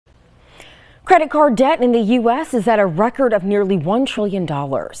Credit card debt in the U.S. is at a record of nearly $1 trillion,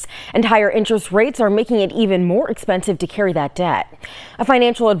 and higher interest rates are making it even more expensive to carry that debt. A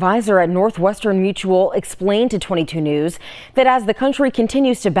financial advisor at Northwestern Mutual explained to 22 News that as the country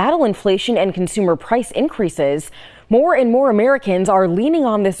continues to battle inflation and consumer price increases, more and more Americans are leaning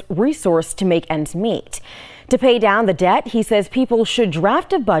on this resource to make ends meet. To pay down the debt, he says people should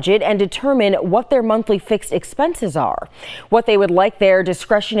draft a budget and determine what their monthly fixed expenses are, what they would like their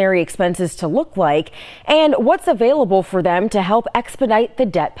discretionary expenses to look like, and what's available for them to help expedite the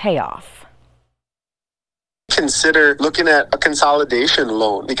debt payoff. Consider looking at a consolidation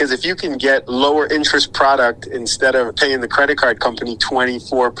loan, because if you can get lower interest product instead of paying the credit card company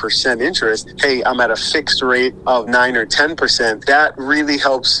 24% interest, hey, I'm at a fixed rate of 9 or 10%. That really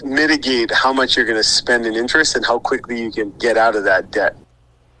helps mitigate how much you're going to spend in interest and how quickly you can get out of that debt.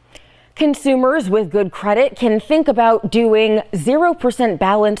 Consumers with good credit can think about doing 0%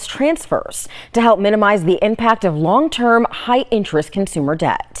 balance transfers to help minimize the impact of long-term high-interest consumer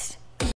debt.